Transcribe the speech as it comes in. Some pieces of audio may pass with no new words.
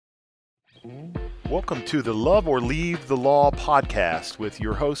Welcome to the Love or Leave the Law podcast with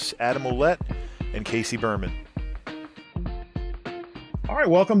your hosts, Adam Ouellette and Casey Berman. All right,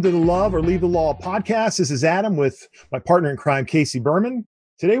 welcome to the Love or Leave the Law podcast. This is Adam with my partner in crime, Casey Berman.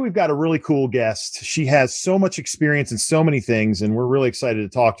 Today, we've got a really cool guest. She has so much experience in so many things, and we're really excited to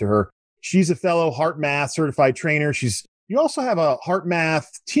talk to her. She's a fellow HeartMath certified trainer. You also have a HeartMath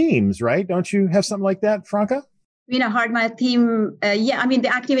teams, right? Don't you have something like that, Franca? HeartMath team. The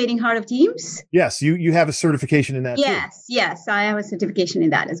activating heart of teams. Yes, you have a certification in that. Yes, I have a certification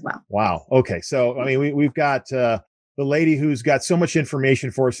in that as well. Wow. Okay, so we've got the lady who's got so much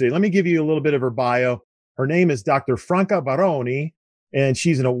information for us today. Let me give you a little bit of her bio. Her name is Dr. Franca Baroni, and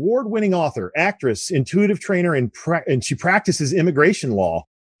she's an award-winning author, actress, intuitive trainer, and she practices immigration law.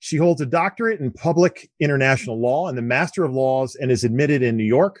 She holds a doctorate in public international law and the Master of Laws, and is admitted in New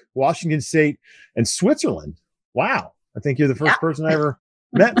York, Washington State, and Switzerland. Wow. I think you're the first person I ever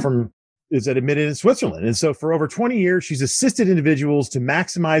met is admitted in Switzerland. And so for over 20 years, she's assisted individuals to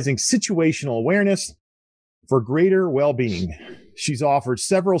maximizing situational awareness for greater well-being. She's offered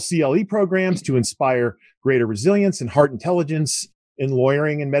several CLE programs to inspire greater resilience and heart intelligence in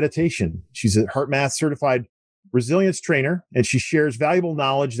lawyering and meditation. She's a HeartMath certified resilience trainer, and she shares valuable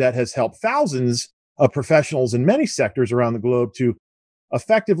knowledge that has helped thousands of professionals in many sectors around the globe to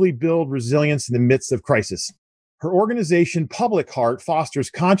effectively build resilience in the midst of crisis. Her organization, Public Heart, fosters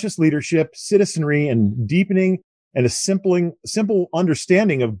conscious leadership, citizenry, and deepening and a simple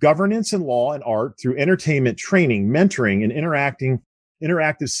understanding of governance and law and art through entertainment, training, mentoring, and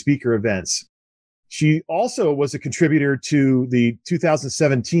interactive speaker events. She also was a contributor to the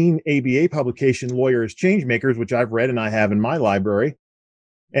 2017 ABA publication, Lawyers Changemakers, which I've read and I have in my library.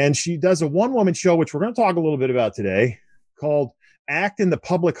 And she does a one-woman show, which we're going to talk a little bit about today, called Act in the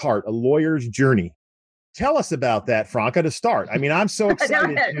Public Heart, A Lawyer's Journey. Tell us about that, Franca, to start. I'm so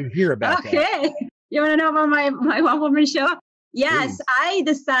excited to hear about that. Okay. You want to know about my one-woman show? Yes, please. I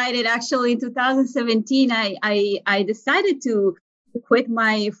decided actually in 2017, I decided to quit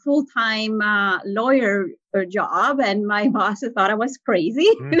my full-time lawyer job. And my boss thought I was crazy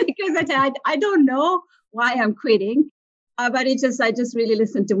because I said, I don't know why I'm quitting. But I just really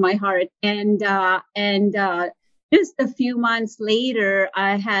listened to my heart. And just a few months later,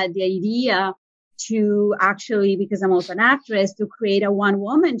 I had the idea to actually, because I'm also an actress, to create a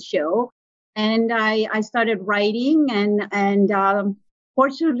one-woman show. And I started writing and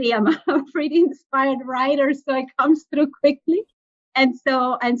fortunately I'm a pretty inspired writer, so it comes through quickly. And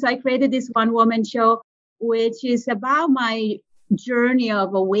so I created this one-woman show, which is about my journey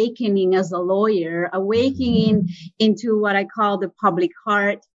of awakening as a lawyer, awakening into what I call the public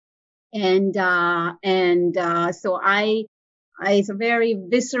heart. And so it's a very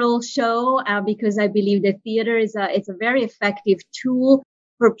visceral show because I believe that theater it's a very effective tool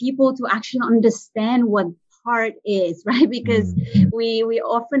for people to actually understand what heart is, right? Because we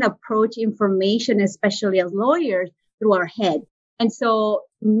often approach information, especially as lawyers, through our head. And so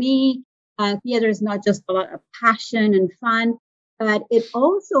for me, theater is not just about passion and fun, but it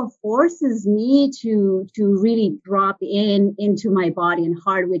also forces me to really drop into my body and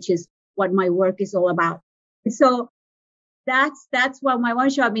heart, which is what my work is all about. And so that's what my one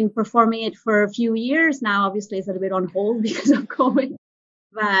show. I've been performing it for a few years now. Obviously, it's a little bit on hold because of COVID,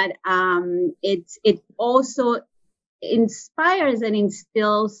 but it also inspires and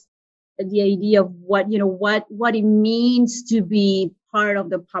instills the idea of what it means to be part of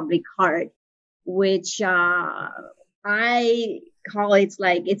the public heart, which I call it's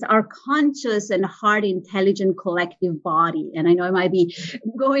our conscious and heart intelligent collective body. And I know I might be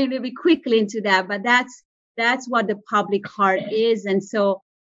going a little bit quickly into that, but that's what the public heart is. And so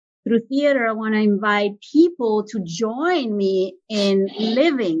through theater, I want to invite people to join me in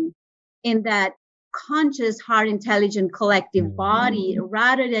living in that conscious, heart intelligent collective body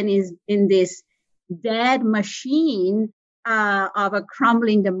rather than in this dead machine of a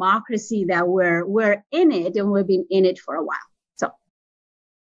crumbling democracy that we're in it, and we've been in it for a while.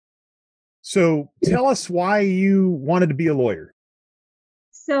 So tell us why you wanted to be a lawyer.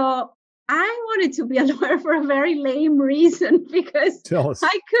 So I wanted to be a lawyer for a very lame reason, because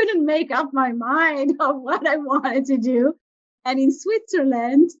I couldn't make up my mind of what I wanted to do. And in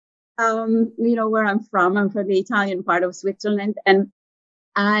Switzerland, where I'm from the Italian part of Switzerland. And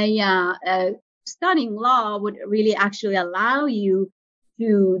studying law would really actually allow you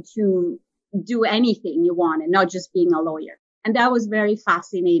to do anything you want and not just being a lawyer. And that was very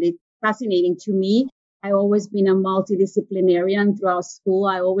fascinating to me. I always been a multidisciplinarian throughout school.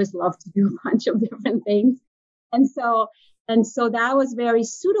 I always loved to do a bunch of different things. And so that was very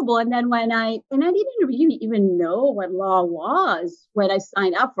suitable. And then I didn't really even know what law was when I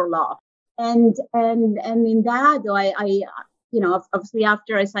signed up for law. And in that, though, I obviously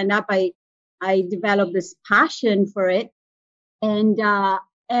after I signed up, I developed this passion for it. And to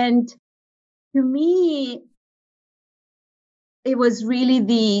me, it was really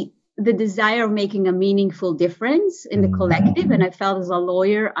the desire of making a meaningful difference in the collective. And I felt as a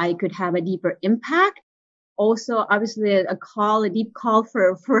lawyer, I could have a deeper impact. Also, obviously, a deep call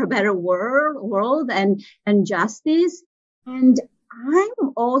for a better world and justice. And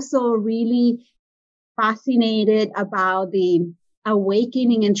I'm also really fascinated about the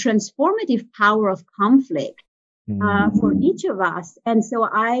awakening and transformative power of conflict for each of us. And so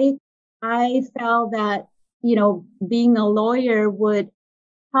I felt that, being a lawyer would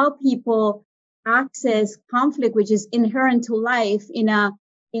help people access conflict, which is inherent to life, in a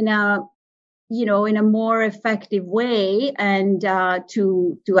more effective way, and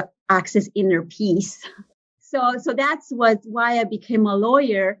to access inner peace. So that's why I became a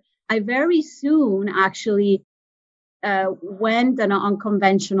lawyer. I very soon actually went on an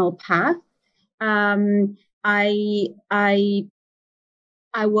unconventional path. I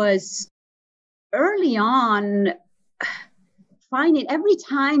was early on finding every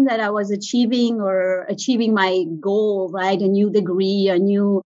time that I was achieving my goal, right, a new degree, a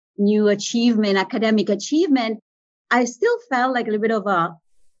new achievement, academic achievement, I still felt like a little bit of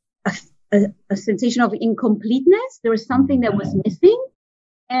a sensation of incompleteness. There was something that was missing,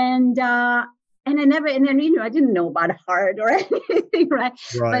 and I didn't know about heart or anything, right?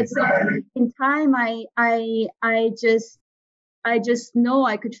 But so in time, I just know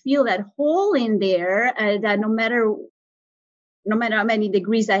I could feel that hole in there, that no matter how many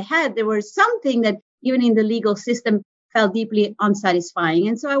degrees I had, there was something that even in the legal system felt deeply unsatisfying.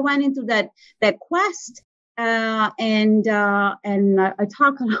 And so I went into that quest, and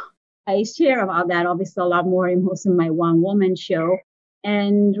I share about that obviously a lot more in most of my one woman show,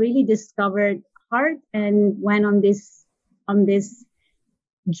 and really discovered heart and went on this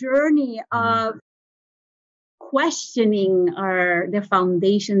journey of questioning the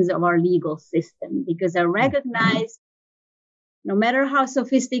foundations of our legal system, because I recognize no matter how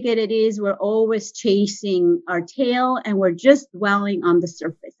sophisticated it is, we're always chasing our tail and we're just dwelling on the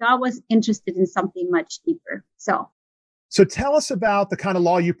surface. So I was interested in something much deeper. So tell us about the kind of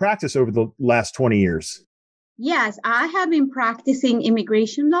law you practice over the last 20 years. Yes, I have been practicing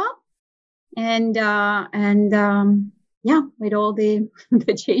immigration law, and with all the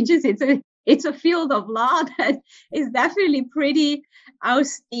changes, it's a field of law that is definitely pretty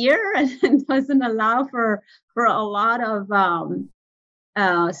austere and doesn't allow for a lot of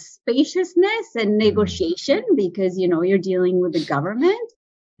spaciousness and negotiation, because you're dealing with the government,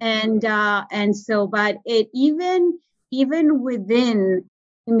 and so, but it even within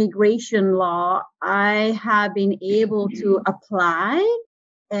immigration law, I have been able to apply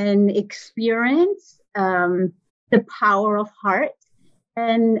and experience the power of heart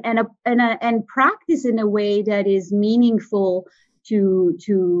and practice in a way that is meaningful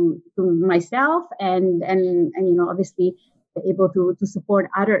to myself and obviously able to support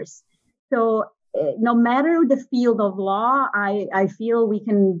others. So no matter the field of law, I feel we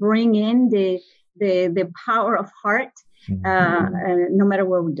can bring in the power of heart no matter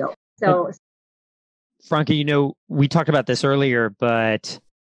where we go. So, Franca, we talked about this earlier, but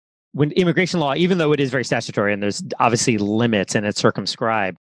when immigration law, even though it is very statutory and there's obviously limits and it's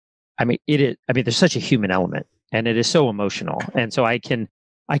circumscribed, there's such a human element and it is so emotional. And so I can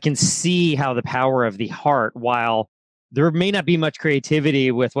see how the power of the heart, while there may not be much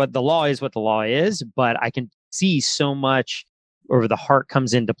creativity with what the law is, but I can see so much where the heart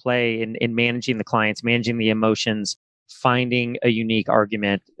comes into play in managing the clients, managing the emotions, finding a unique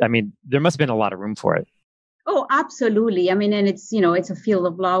argument. There must have been a lot of room for it. Oh, absolutely. And it's, it's a field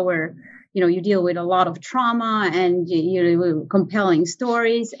of law where, you deal with a lot of trauma and compelling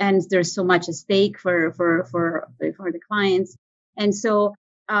stories, and there's so much at stake for the clients. And so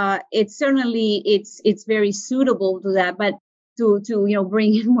it's certainly it's very suitable to that, but to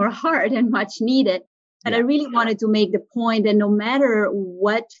bring in more heart and much needed. But I really wanted to make the point that no matter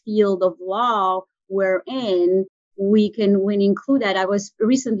what field of law we're in, we can include that. I was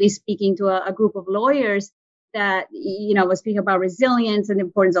recently speaking to a group of lawyers that, was speaking about resilience and the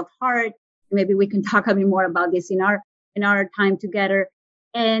importance of heart. Maybe we can talk a bit more about this in our time together.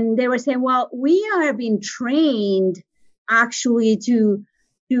 And they were saying, well, we are being trained actually to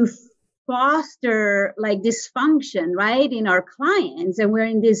foster like dysfunction, right, in our clients. And we're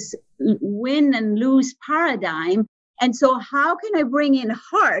in this win and lose paradigm. And so how can I bring in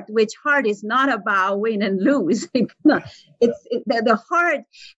heart, which heart is not about win and lose. The heart,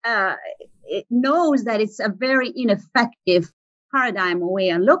 it knows that it's a very ineffective paradigm or way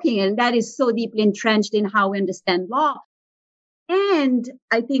of looking, and that is so deeply entrenched in how we understand law. And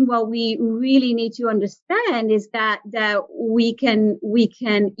I think what we really need to understand is that we can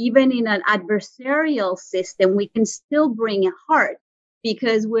even in an adversarial system, we can still bring a heart,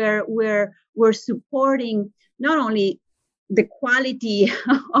 because we're supporting not only the quality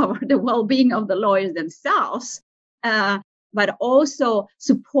of the well-being of the lawyers themselves, but also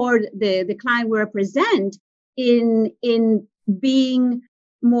support the client we represent in being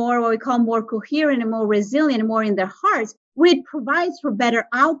more, what we call more coherent and more resilient and more in their hearts, which provides for better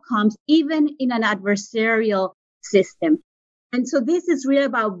outcomes, even in an adversarial system. And so this is really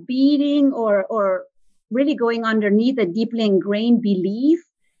about beating or really going underneath a deeply ingrained belief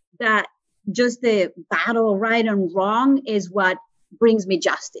that just the battle of right and wrong is what brings me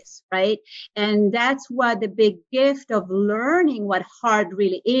justice, right? And that's what the big gift of learning what heart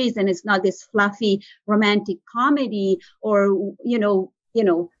really is. And it's not this fluffy romantic comedy or,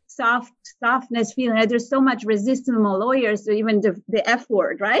 softness feeling. There's so much resistance among lawyers to even the F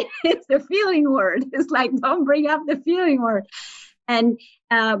word, right? It's the feeling word. It's like, don't bring up the feeling word. And,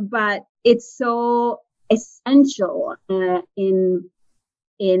 but it's so essential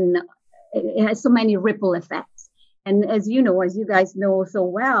it has so many ripple effects. And as you guys know so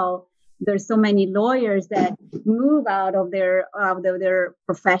well, there's so many lawyers that move out of their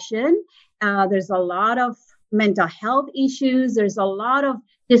profession. There's a lot of mental health issues. There's a lot of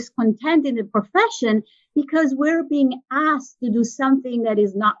discontent in the profession because we're being asked to do something that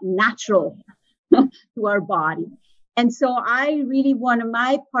is not natural to our body. And so I really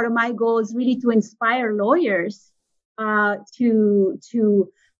part of my goal is really to inspire lawyers to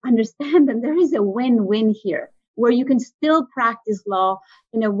understand that there is a win-win here, where you can still practice law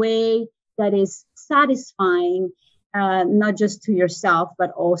in a way that is satisfying, not just to yourself,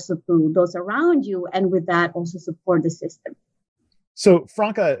 but also to those around you. And with that, also support the system. So,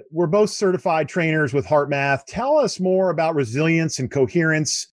 Franca, we're both certified trainers with HeartMath. Tell us more about resilience and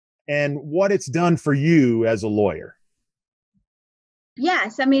coherence and what it's done for you as a lawyer.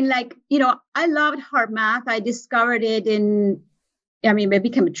 Yes. I mean, I loved HeartMath. I discovered it I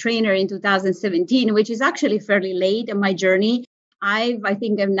became a trainer in 2017, which is actually fairly late in my journey. I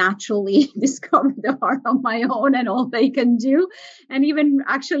think I've naturally discovered the heart on my own and all they can do. And even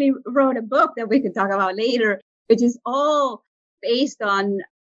actually wrote a book that we could talk about later, which is all based on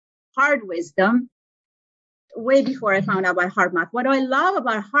heart wisdom, way before I found out about HeartMath. What I love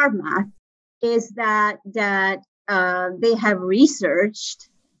about HeartMath is that they have researched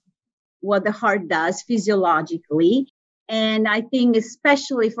what the heart does physiologically. And I think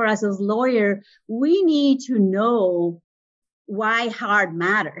especially for us as lawyers, we need to know why heart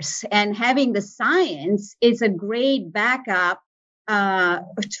matters. And having the science is a great backup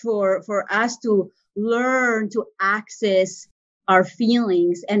for us to learn to access our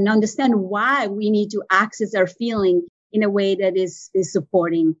feelings and understand why we need to access our feeling in a way that is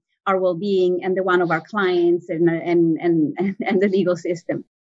supporting our well-being and the one of our clients and the legal system.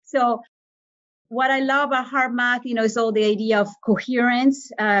 So what I love about HeartMath, is all the idea of coherence.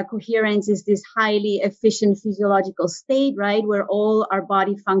 Coherence is this highly efficient physiological state, right, where all our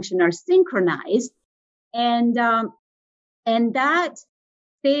body functions are synchronized, and that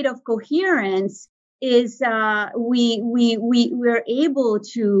state of coherence is we're able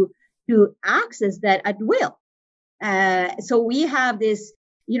to access that at will. So we have this,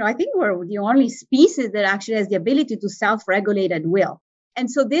 I think we're the only species that actually has the ability to self-regulate at will. And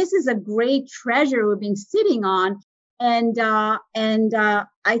so this is a great treasure we've been sitting on. And I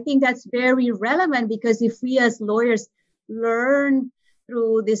think that's very relevant because if we as lawyers learn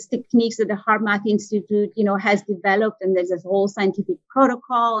through these techniques that the HeartMath Institute, has developed, and there's this whole scientific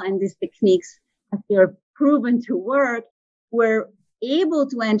protocol, and these techniques, if they're proven to work, we're able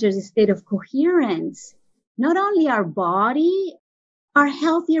to enter the state of coherence. Not only our body are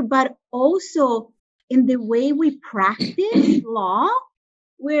healthier, but also in the way we practice law.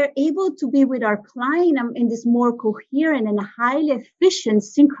 We're able to be with our client in this more coherent and highly efficient,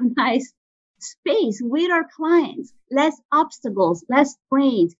 synchronized space with our clients, less obstacles, less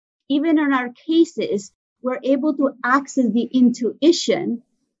strains. Even in our cases, we're able to access the intuition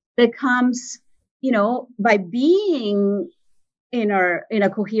that comes, by being in a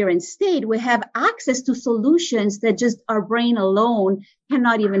coherent state. We have access to solutions that just our brain alone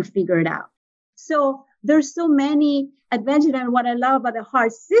cannot even figure it out. So there's so many advantages, and what I love about the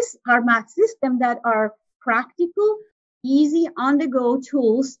HeartMath system that are practical, easy, on-the-go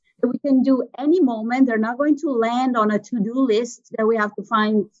tools that we can do any moment. They're not going to land on a to-do list that we have to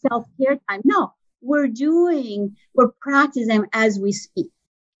find self-care time. No, we're practicing them as we speak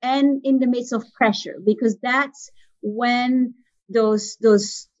and in the midst of pressure, because that's when those,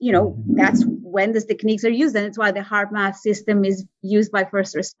 that's when those techniques are used. And that's why the HeartMath system is used by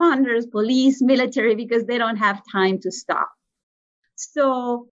first responders, police, military, because they don't have time to stop.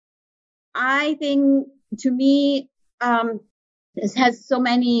 So I think, to me, this has so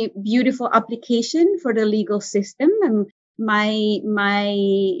many beautiful applications for the legal system. And my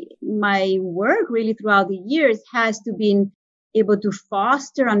work really throughout the years has to be able to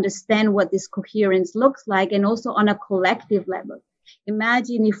foster, understand what this coherence looks like, and also on a collective level.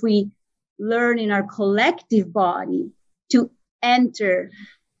 Imagine if we learn in our collective body to enter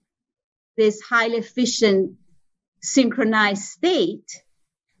this highly efficient, synchronized state,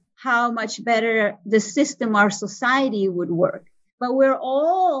 how much better the system, our society would work. But we're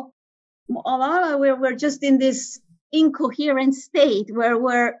just in this incoherent state where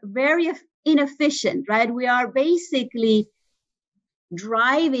we're very inefficient, right? We are basically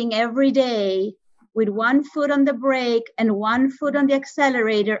driving every day with one foot on the brake and one foot on the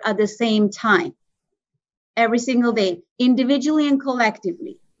accelerator at the same time, every single day, individually and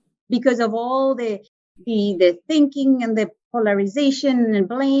collectively, because of all the thinking and the polarization and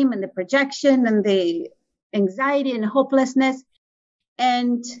blame and the projection and the anxiety and hopelessness.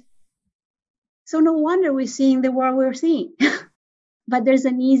 And so no wonder we're seeing the world we're seeing. But there's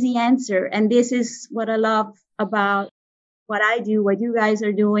an easy answer. And this is what I love about what I do, what you guys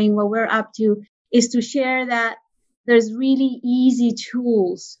are doing, what we're up to, is to share that there's really easy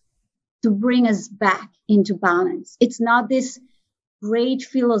tools to bring us back into balance. It's not this great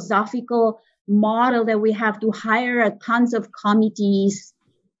philosophical model that we have to hire tons of committees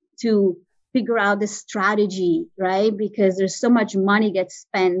to figure out the strategy, right? Because there's so much money gets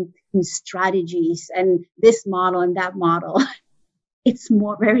spent in strategies and this model and that model. It's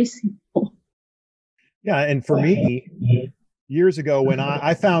very simple. Yeah. And for me, years ago, when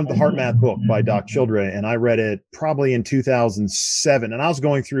I found the HeartMath book by Doc Childre, and I read it probably in 2007, and I was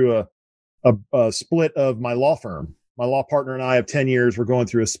going through a split of my law firm. My law partner and I of 10 years were going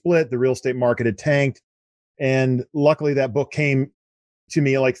through a split. The real estate market had tanked. And luckily that book came to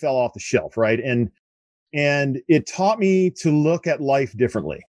me, like fell off the shelf, right? And it taught me to look at life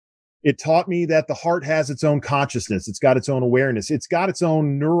differently. It taught me that the heart has its own consciousness. It's got its own awareness. It's got its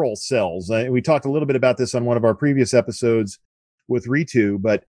own neural cells. We talked a little bit about this on one of our previous episodes with Ritu,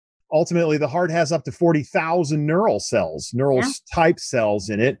 but ultimately the heart has up to 40,000 neural type cells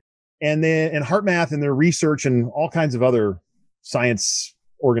in it. And then in HeartMath and their research and all kinds of other science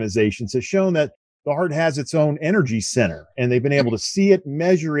organizations has shown that the heart has its own energy center, and they've been able to see it,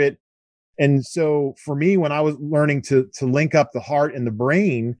 measure it. And so for me, when I was learning to link up the heart and the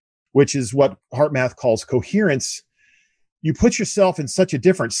brain, which is what HeartMath calls coherence, you put yourself in such a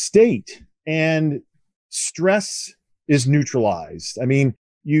different state, and stress is neutralized. I mean,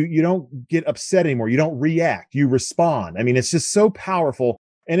 you don't get upset anymore. You don't react, you respond. I mean, it's just so powerful,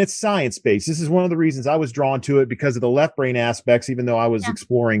 and it's science-based. This is one of the reasons I was drawn to it, because of the left brain aspects, even though I was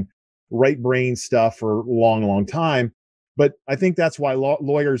exploring right brain stuff for a long, long time. But I think that's why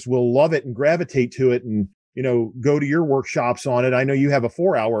lawyers will love it and gravitate to it and, go to your workshops on it. I know you have a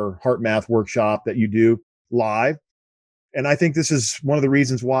 4-hour HeartMath workshop that you do live. And I think this is one of the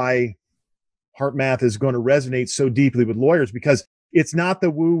reasons why HeartMath is going to resonate so deeply with lawyers, because it's not the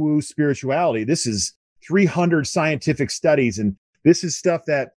woo-woo spirituality. This is 300 scientific studies. And this is stuff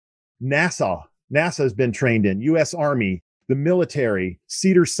that NASA has been trained in, U.S. Army, the military,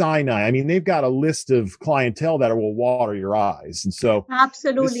 Cedars-Sinai. I mean, they've got a list of clientele that will water your eyes. And so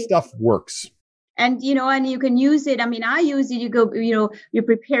absolutely, this stuff works. And, and you can use it. I mean, I use it. You go, you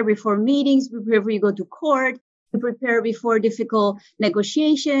prepare before meetings, prepare before you go to court, you prepare before difficult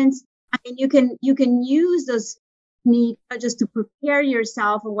negotiations. I mean, you can use those techniques just to prepare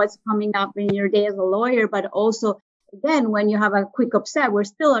yourself for what's coming up in your day as a lawyer, but also, again, when you have a quick upset, we're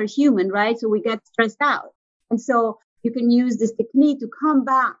still are human, right? So we get stressed out. And so you can use this technique to come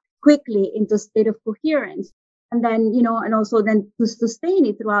back quickly into a state of coherence. And then, and also then to sustain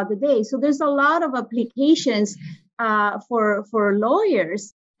it throughout the day. So there's a lot of applications for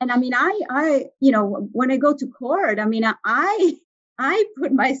lawyers. And I mean, I when I go to court, I mean, I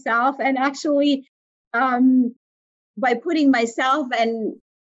put myself, and actually by putting myself and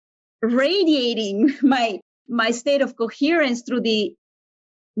radiating my state of coherence through the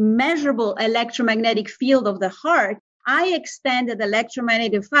measurable electromagnetic field of the heart, I extended the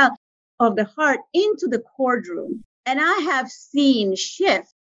electromagnetic field of the heart into the courtroom. And I have seen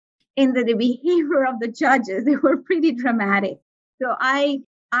shifts in the behavior of the judges. They were pretty dramatic. So I've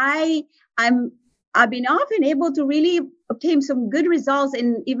been often able to really obtain some good results,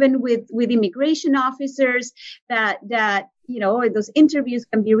 and even with immigration officers that those interviews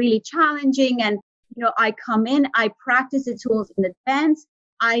can be really challenging. And I come in, I practice the tools in advance,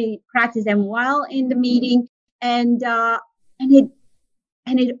 I practice them while in the meeting, and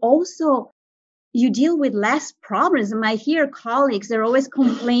it also, you deal with less problems. And I hear colleagues, they're always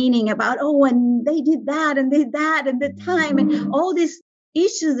complaining about, oh, and they did that and the time and all these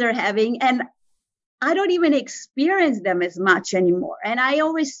issues they're having. And I don't even experience them as much anymore. And I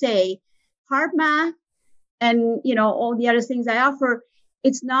always say, HeartMath and, all the other things I offer,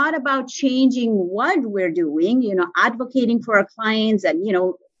 it's not about changing what we're doing, advocating for our clients and,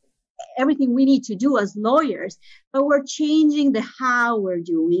 everything we need to do as lawyers, but we're changing the how we're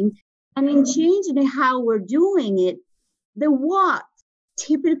doing. And in changing the how we're doing it, the what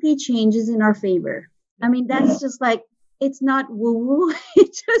typically changes in our favor. I mean, that's just like, it's not woo-woo.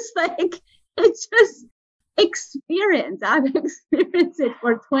 It's just experience. I've experienced it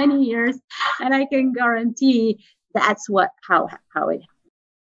for 20 years, and I can guarantee that's how it happens.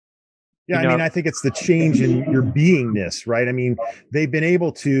 Yeah, I mean, I think it's the change in your beingness, right? I mean, they've been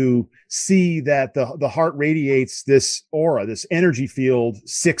able to see that the heart radiates this aura, this energy field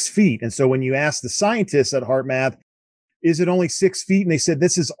 6 feet. And so when you ask the scientists at HeartMath, is it only 6 feet? And they said,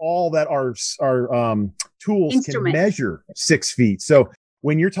 this is all that our tools can measure, 6 feet. So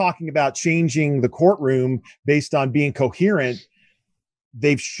when you're talking about changing the courtroom based on being coherent,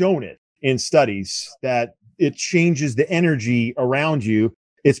 they've shown it in studies that it changes the energy around you.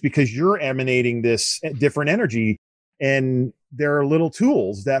 It's because you're emanating this different energy. And there are little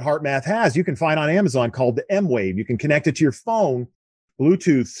tools that HeartMath has you can find on Amazon called the M-Wave. You can connect it to your phone,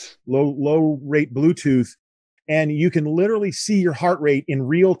 Bluetooth, low rate Bluetooth, and you can literally see your heart rate in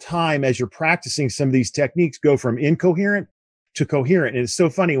real time as you're practicing some of these techniques go from incoherent to coherent. And it's so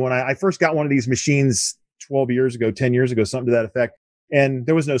funny, when I first got one of these machines 10 years ago, something to that effect, and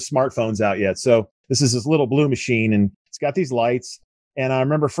there was no smartphones out yet. So this is this little blue machine, and it's got these lights. And I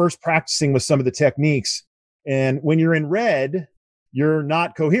remember first practicing with some of the techniques. And when you're in red, you're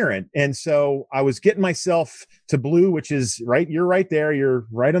not coherent. And so I was getting myself to blue, which is right. You're right there. You're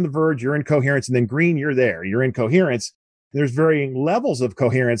right on the verge. You're in coherence. And then green, you're there. You're in coherence. There's varying levels of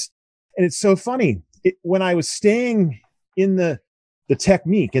coherence. And it's so funny. When I was staying in the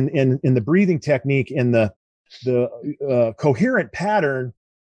technique and in the breathing technique and the coherent pattern,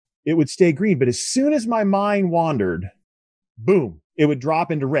 it would stay green. But as soon as my mind wandered, boom, it would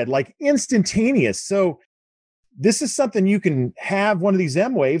drop into red, like instantaneous. So this is something you can have one of these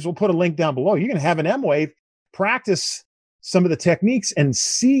M-Waves. We'll put a link down below. You can have an M-Wave, practice some of the techniques and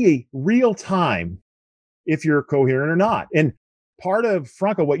see real time if you're coherent or not. And part of,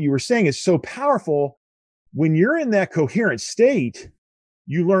 Franca, what you were saying is so powerful. When you're in that coherent state,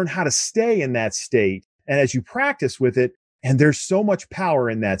 you learn how to stay in that state. And as you practice with it, and there's so much power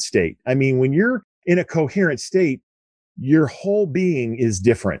in that state. I mean, when you're in a coherent state, your whole being is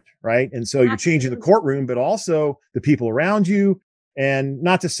different, right? And so you're changing the courtroom, but also the people around you. And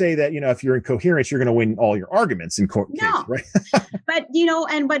not to say that, if you're in coherence, you're going to win all your arguments in court case, right? But,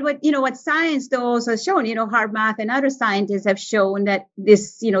 what science though also has shown, HeartMath and other scientists have shown that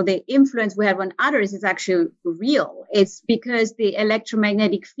this, the influence we have on others is actually real. It's because the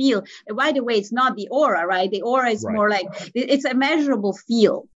electromagnetic field, by the way, it's not the aura, right? The aura is more like, it's a measurable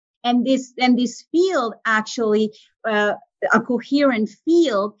field. And this field actually, a coherent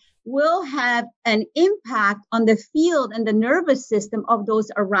field, will have an impact on the field and the nervous system of those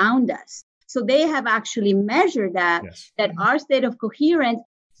around us. So they have actually measured that our state of coherence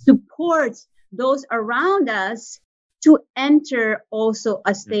supports those around us to enter also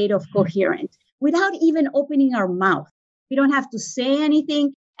a state of coherence without even opening our mouth. We don't have to say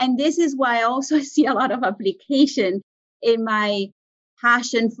anything. And this is why I also see a lot of application in my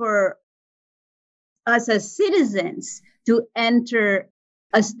passion for us as citizens to enter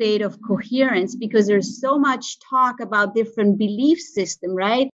a state of coherence, because there's so much talk about different belief system,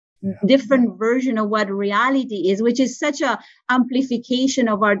 right? Yeah. Different version of what reality is, which is such a amplification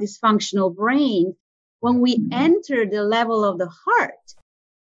of our dysfunctional brain. When we enter the level of the heart,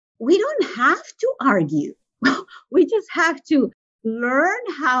 we don't have to argue. We just have to learn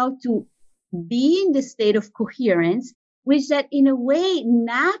how to be in the state of coherence, which that in a way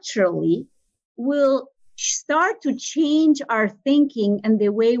naturally will start to change our thinking and the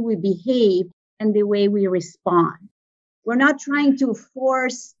way we behave and the way we respond. We're not trying to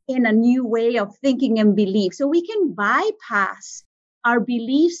force in a new way of thinking and belief. So we can bypass our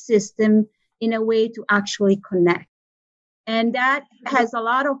belief system in a way to actually connect. And that has a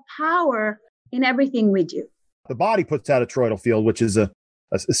lot of power in everything we do. The body puts out a toroidal field, which is a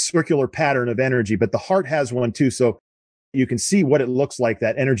circular pattern of energy, but the heart has one too. So you can see what it looks like,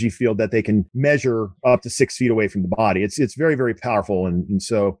 that energy field that they can measure up to 6 feet away from the body. It's very, very powerful. And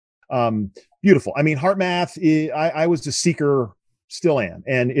so Beautiful. I mean, HeartMath, I was a seeker, still am,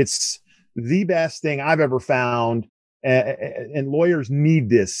 and it's the best thing I've ever found. And lawyers need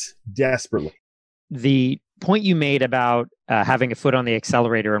this desperately. The point you made about having a foot on the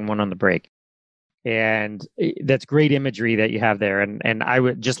accelerator and one on the brake, and that's great imagery that you have there. And I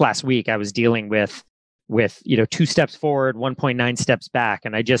would just last week I was dealing with 2 steps forward, 1.9 steps back,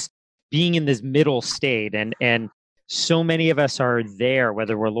 and I just being in this middle state, and so many of us are there,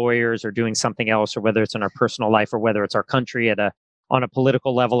 whether we're lawyers or doing something else, or whether it's in our personal life, or whether it's our country on a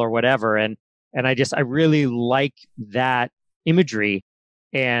political level or whatever. And I really like that imagery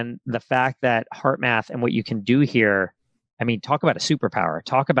and the fact that HeartMath and what you can do here. I mean, talk about a superpower.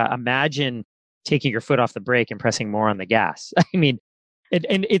 Imagine taking your foot off the brake and pressing more on the gas. I mean,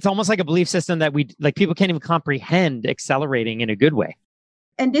 and it's almost like a belief system that people can't even comprehend accelerating in a good way.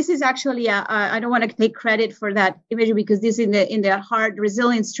 And this is actually, I don't want to take credit for that imagery, because this in the heart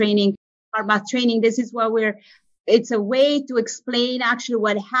resilience training, HeartMath training, this is what it's a way to explain actually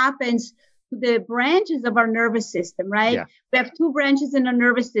what happens to the branches of our nervous system, right? Yeah. We have 2 branches in our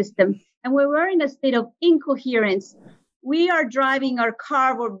nervous system. And when we're in a state of incoherence, we are driving our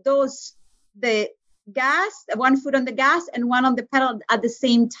car with the gas, 1 foot on the gas and 1 on the pedal at the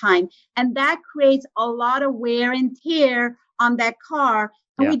same time. And that creates a lot of wear and tear on that car.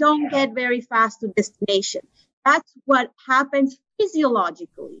 And we don't get very fast to destination. That's what happens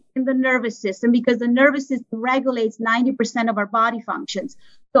physiologically in the nervous system, because the nervous system regulates 90% of our body functions.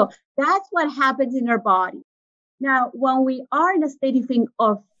 So that's what happens in our body. Now, when we are in a state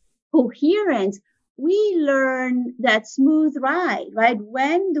of coherence, we learn that smooth ride, right?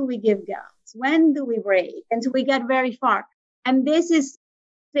 When do we give gas? When do we brake? And so we get very far. And this is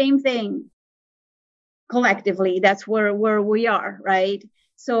same thing collectively. That's where we are, right?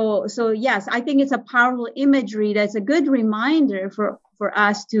 So yes, I think it's a powerful imagery. That's a good reminder for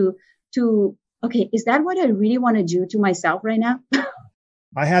us to, okay, is that what I really want to do to myself right now?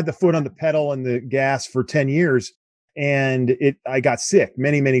 I had the foot on the pedal and the gas for 10 years, and I got sick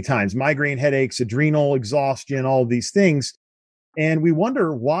many, many times. Migraine headaches, adrenal exhaustion, all of these things. And we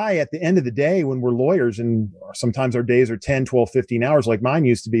wonder why at the end of the day, when we're lawyers, and sometimes our days are 10, 12, 15 hours like mine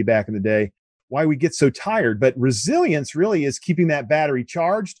used to be back in the day, why we get so tired. But resilience really is keeping that battery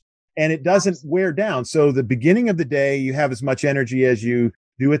charged, and it doesn't wear down. So the beginning of the day, you have as much energy as you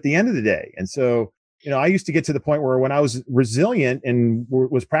do at the end of the day. And so, I used to get to the point where when I was resilient and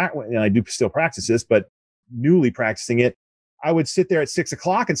and I do still practice this, but newly practicing it, I would sit there at 6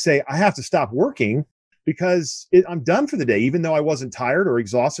 o'clock and say, I have to stop working because I'm done for the day, even though I wasn't tired or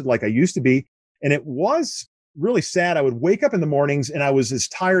exhausted like I used to be. And it was really sad. I would wake up in the mornings and I was as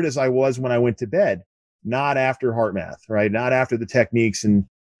tired as I was when I went to bed, not after HeartMath, right? Not after the techniques and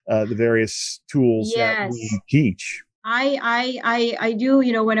the various tools that we teach. I do,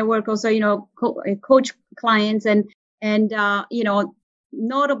 when I work also, coach clients and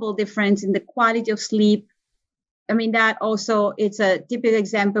notable difference in the quality of sleep. I mean, that also, it's a typical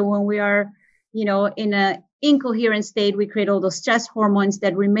example when we are, in a incoherent state, we create all those stress hormones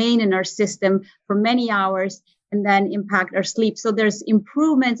that remain in our system for many hours and then impact our sleep. So there's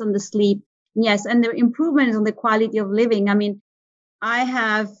improvements on the sleep. Yes. And there are improvements on the quality of living. I mean, I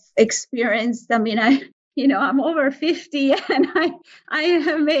have experienced, I'm over 50 and I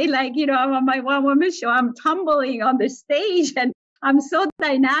have made I'm on my one-woman show. I'm tumbling on the stage and I'm so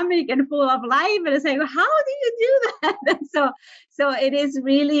dynamic and full of life. And it's like, how do you do that? And so it is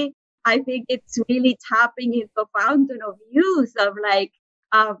really, I think it's really tapping into a fountain of youth of the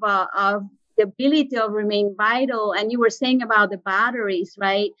ability of remain vital. And you were saying about the batteries,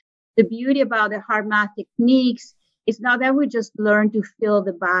 right? The beauty about the HeartMath techniques is not that we just learn to fill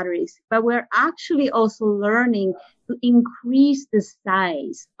the batteries, but we're actually also learning to increase the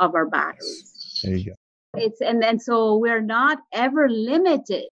size of our batteries. There you go. And so we're not ever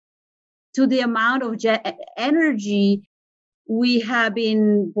limited to the amount of energy we have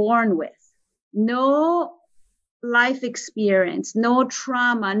been born with. No life experience, no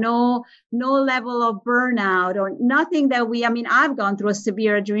trauma, no level of burnout or nothing that I've gone through a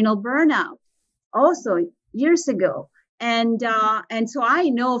severe adrenal burnout also years ago. And so I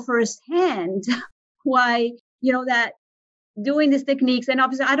know firsthand why, that doing these techniques, and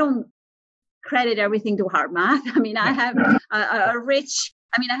obviously I don't credit everything to HeartMath. I have I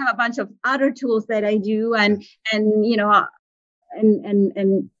have a bunch of other tools that I do and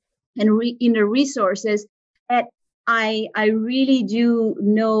inner resources that I really do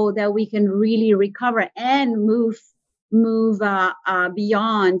know that we can really recover and move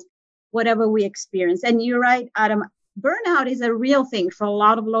beyond whatever we experience. And you're right, Adam. Burnout is a real thing for a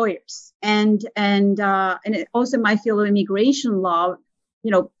lot of lawyers, and it also in my field of immigration law.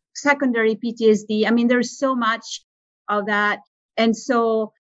 secondary PTSD. I mean, there's so much of that. And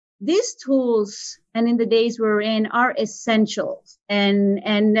so these tools, and in the days we're in, are essential.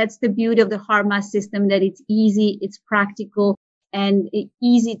 And that's the beauty of the HeartMath system, that it's easy, it's practical, and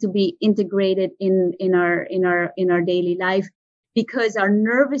easy to be integrated in our daily life, because our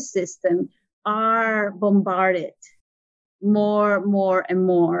nervous system are bombarded more and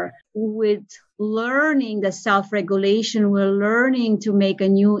more with learning the self-regulation. We're learning to make a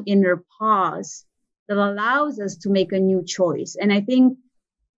new inner pause that allows us to make a new choice. And I think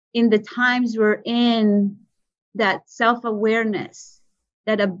in the times we're in, that self-awareness,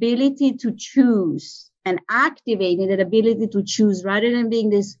 that ability to choose, and activating that ability to choose, rather than being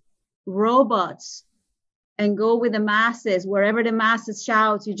these robots and go with the masses, wherever the masses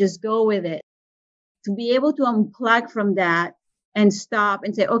shout, you just go with it. To be able to unplug from that and stop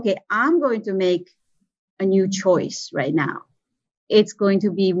and say, okay, I'm going to make a new choice right now. It's going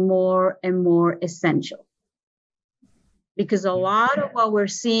to be more and more essential. Because a lot of what we're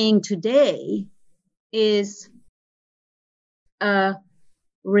seeing today is a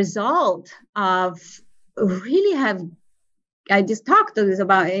result of I just talked to this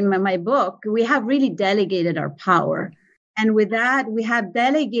about in my book, we have really delegated our power. And with that, we have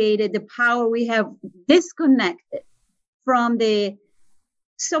delegated the power, we have disconnected from the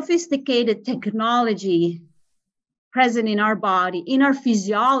sophisticated technology present in our body, in our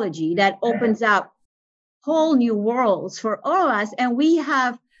physiology, that opens up whole new worlds for all of us. And we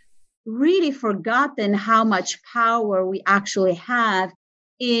have really forgotten how much power we actually have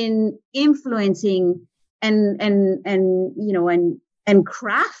in influencing and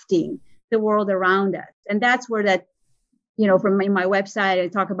crafting the world around us. And that's where that, from my website, I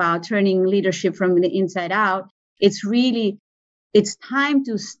talk about turning leadership from the inside out. It's time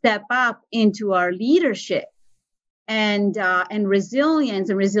to step up into our leadership, and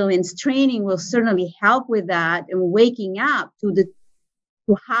resilience training will certainly help with that, and waking up to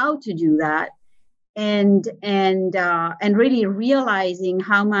how to do that, and really realizing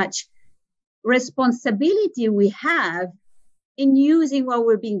how much responsibility we have in using what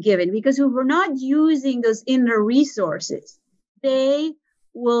we're being given. Because if we're not using those inner resources, they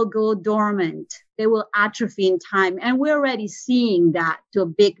will go dormant. They will atrophy in time. And we're already seeing that to a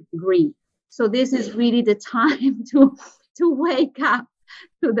big degree. So this is really the time to wake up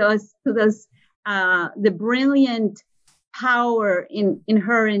to the brilliant power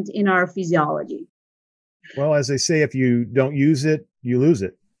inherent in our physiology. Well, as they say, if you don't use it, you lose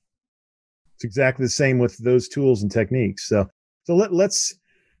it. It's exactly the same with those tools and techniques. So let's.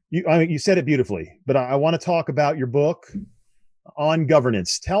 You said it beautifully, but I want to talk about your book on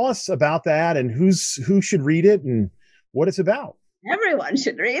governance. Tell us about that, and who should read it and what it's about. Everyone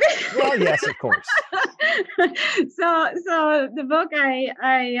should read it. Well, yes, of course. So the book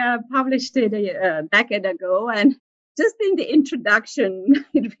I published it a decade ago, and just in the introduction,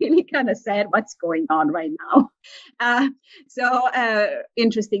 it really kind of said what's going on right now.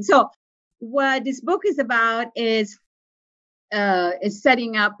 Interesting. So what this book is about is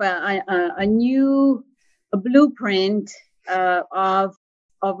setting up a new blueprint of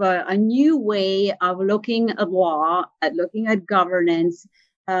a new way of looking at law, looking at governance,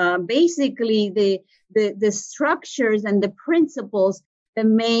 basically the structures and the principles that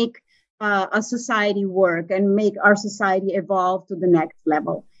make a society work and make our society evolve to the next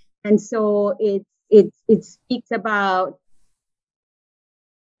level. And so it speaks about,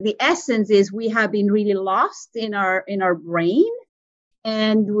 the essence is we have been really lost in our brain,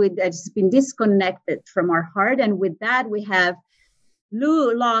 and it's been disconnected from our heart. And with that, we have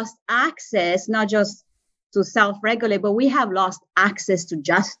lost access, not just to self-regulate, but we have lost access to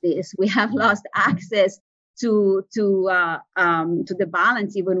justice. We have lost access to the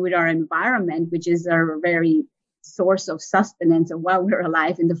balance even with our environment, which is our very source of sustenance of why we're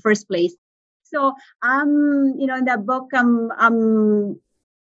alive in the first place. So in that book, I'm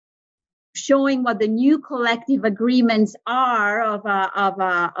showing what the new collective agreements are of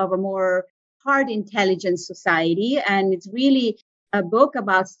a more heart intelligence society. And it's really a book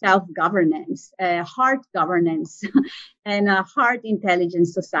about self-governance, heart governance, and a heart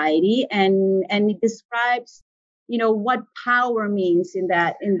intelligence society. And it describes, what power means in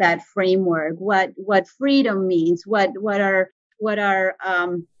that framework, what freedom means, what our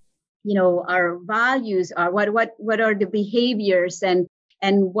our values are, what are the behaviors, and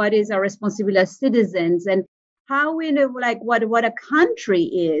what is our responsibility as citizens, and how we know what a country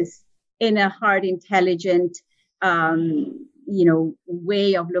is in a heart intelligent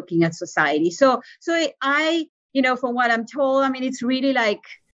way of looking at society. So I from what I'm told, it's really like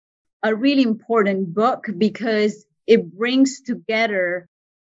a really important book, because it brings together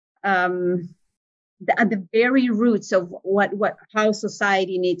at the very roots of how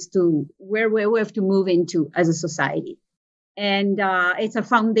society needs to, where we have to move into as a society. And it's a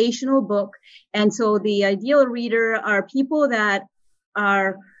foundational book. And so the ideal reader are people that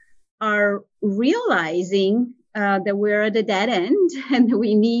are realizing that we're at a dead end and that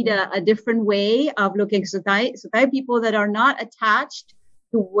we need a different way of looking at society. People that are not attached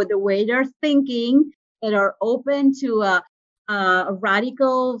to the way they're thinking, that are open to a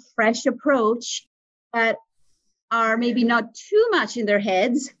radical, fresh approach, that are maybe not too much in their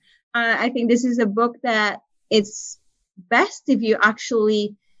heads. I think this is a book that it's best if you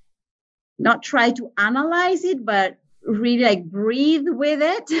actually not try to analyze it, but really like breathe with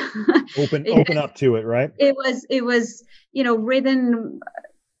it. Open up to it, right? It was, written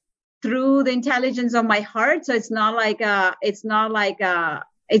through the intelligence of my heart. So it's not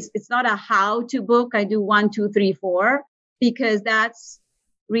a how-to book. I do 1, 2, 3, 4, because that's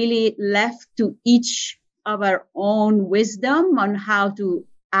really left to each of our own wisdom on how to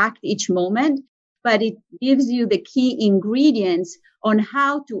act each moment. But it gives you the key ingredients on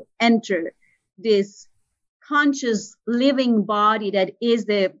how to enter this conscious living body that is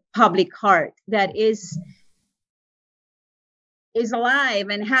the public heart, that is alive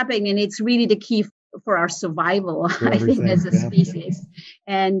and happening. And it's really the key for our survival, I think, as a species.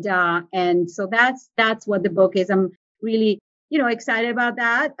 And so that's what the book is. I'm really, excited about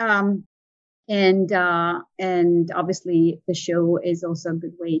that. And obviously the show is also a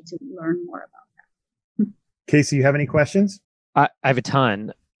good way to learn more about that. Casey, you have any questions? I have a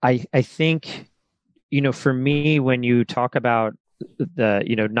ton. I think, for me, when you talk about the,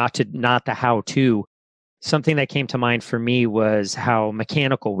 not the how-to, something that came to mind for me was how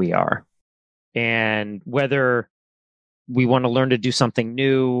mechanical we are. And whether we want to learn to do something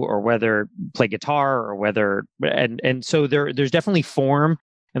new, or whether play guitar, or whether, and so there's definitely form,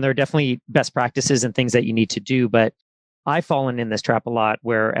 and there are definitely best practices and things that you need to do. But I've fallen in this trap a lot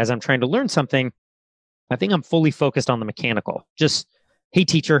where, as I'm trying to learn something, I think I'm fully focused on the mechanical. Just, hey,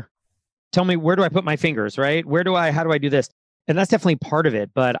 teacher, tell me, where do I put my fingers, right? How do I do this? And that's definitely part of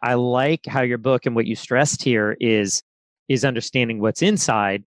it. But I like how your book and what you stressed here is understanding what's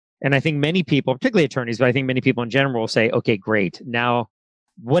inside. And I think many people, particularly attorneys, but I think many people in general will say, okay, great. Now,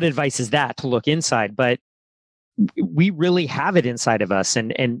 what advice is that to look inside? But we really have it inside of us,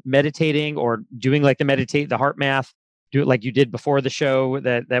 and meditating, or doing like the HeartMath, do it like you did before the show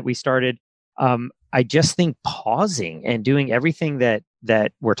that we started. I just think pausing and doing everything that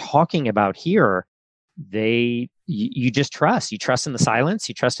we're talking about here, you just trust. You trust in the silence.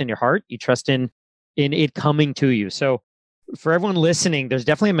 You trust in your heart. You trust in it coming to you. So for everyone listening, there's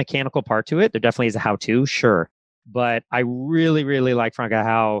definitely a mechanical part to it. There definitely is a how-to, sure. But I really, really like, Franca,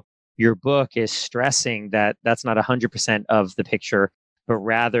 how your book is stressing that that's not 100% of the picture, but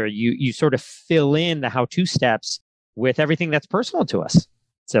rather you sort of fill in the how-to steps with everything that's personal to us.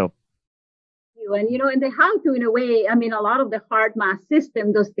 So. And, in the how-to, in a way, I mean, a lot of the HeartMath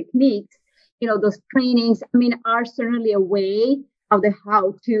system, those techniques, those trainings, are certainly a way of the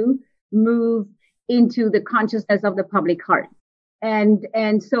how to move into the consciousness of the public heart. And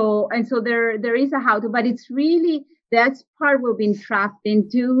so there is a how to, but it's really, that's part we've been trapped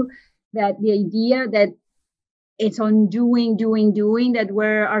into, that the idea that it's on doing, that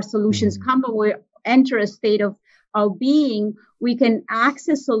where our solutions come, but we enter a state of being, we can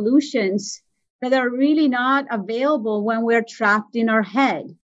access solutions that are really not available when we're trapped in our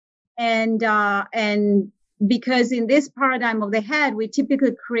head. And because in this paradigm of the head, we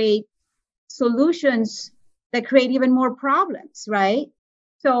typically create solutions that create even more problems, right?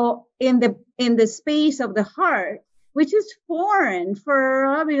 So in the space of the heart, which is foreign for,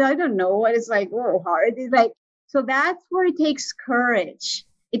 I don't know what it's like, heart. It's like, so that's where it takes courage.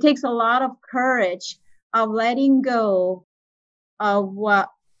 It takes a lot of courage of letting go of what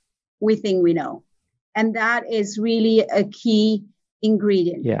we think we know. And that is really a key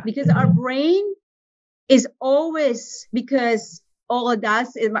ingredient. Yeah. Because our brain is always, because all it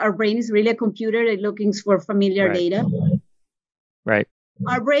does is our brain is really a computer that looking for familiar data. Right.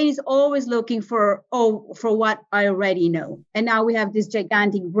 Our brain is always looking for what I already know. And now we have this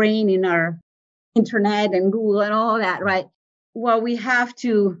gigantic brain in our internet and Google and all that, right? What we have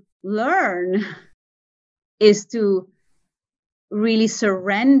to learn is to really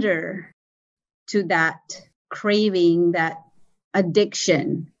surrender to that craving, that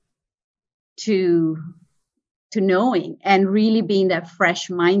addiction to knowing, and really being that fresh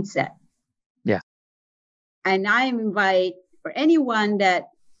mindset. Yeah. And I invite for anyone that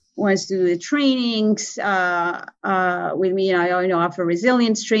wants to do the trainings with me, I offer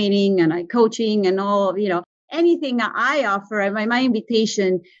resilience training and coaching and all, anything that I offer. My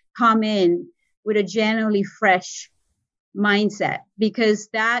invitation come in with a genuinely fresh mindset, because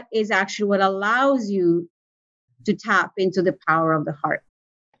that is actually what allows you to tap into the power of the heart.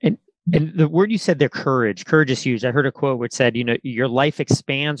 And the word you said there, courage is huge. I heard a quote which said, your life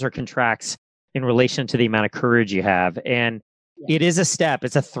expands or contracts in relation to the amount of courage you have. And it is a step.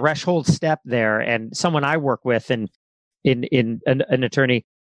 It's a threshold step there. And someone I work with in an attorney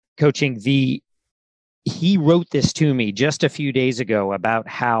coaching, he wrote this to me just a few days ago about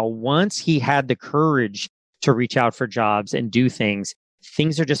how once he had the courage to reach out for jobs and do things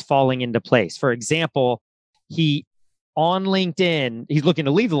are just falling into place. For example, on LinkedIn, he's looking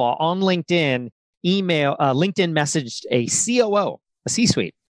to leave the law. On LinkedIn, LinkedIn messaged a COO, a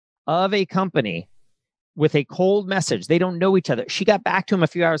C-suite of a company with a cold message. They don't know each other. She got back to him a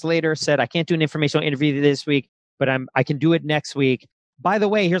few hours later, said, I can't do an informational interview this week, but I can do it next week. By the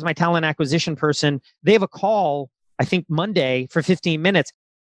way, here's my talent acquisition person. They have a call, I think Monday, for 15 minutes.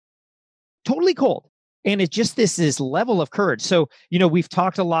 Totally cold. And it's just this level of courage. So, we've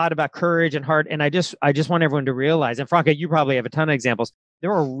talked a lot about courage and heart, and I just want everyone to realize, and Franca, you probably have a ton of examples.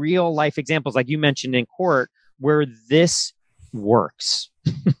 There are real life examples, like you mentioned in court, where this works.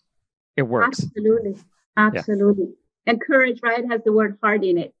 It works. Absolutely. Yeah. And courage, right, has the word heart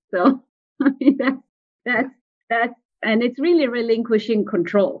in it. So that's and it's really relinquishing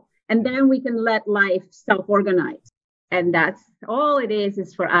control. And then we can let life self-organize. And that's all it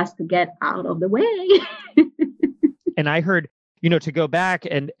is for us to get out of the way. And I heard, to go back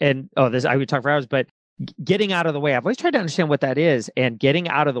and this, I would talk for hours, but getting out of the way, I've always tried to understand what that is. And getting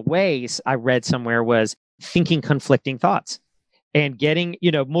out of the way, I read somewhere, was thinking conflicting thoughts and getting,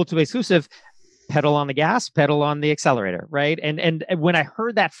 multiple exclusive, pedal on the gas, pedal on the accelerator, right? And when I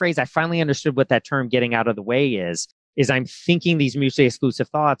heard that phrase, I finally understood what that term getting out of the way is I'm thinking these mutually exclusive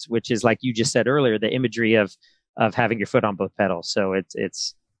thoughts, which is, like you just said earlier, the imagery of having your foot on both pedals. So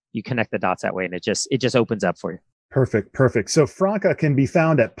it's you connect the dots that way, and it just opens up for you. Perfect. So Franca can be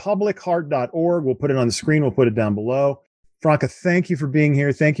found at publicheart.org. We'll put it on the screen. We'll put it down below. Franca, thank you for being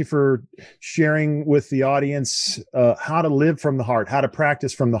here. Thank you for sharing with the audience how to live from the heart, how to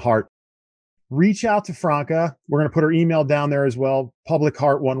practice from the heart. Reach out to Franca. We're going to put her email down there as well,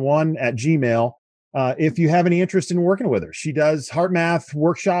 publicheart11@gmail. If you have any interest in working with her, she does HeartMath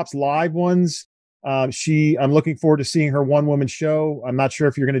workshops, live ones. I'm looking forward to seeing her one-woman show. I'm not sure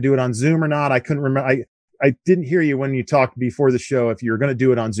if you're going to do it on Zoom or not. I couldn't remember. I didn't hear you when you talked before the show, if you're going to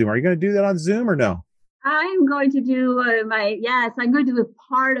do it on Zoom. Are you going to do that on Zoom or no? I'm going to do I'm going to do a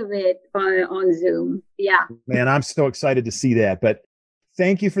part of it on Zoom. Yeah. Man, I'm so excited to see that. But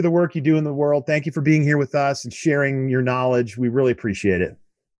thank you for the work you do in the world. Thank you for being here with us and sharing your knowledge. We really appreciate it.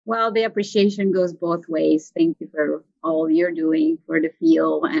 Well, the appreciation goes both ways. Thank you for all you're doing for the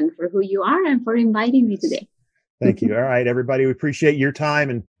field and for who you are and for inviting me today. Thank you. All right, everybody. We appreciate your time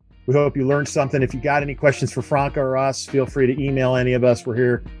and we hope you learned something. If you got any questions for Franca or us, feel free to email any of us. We're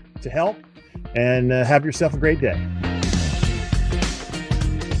here to help, and have yourself a great day.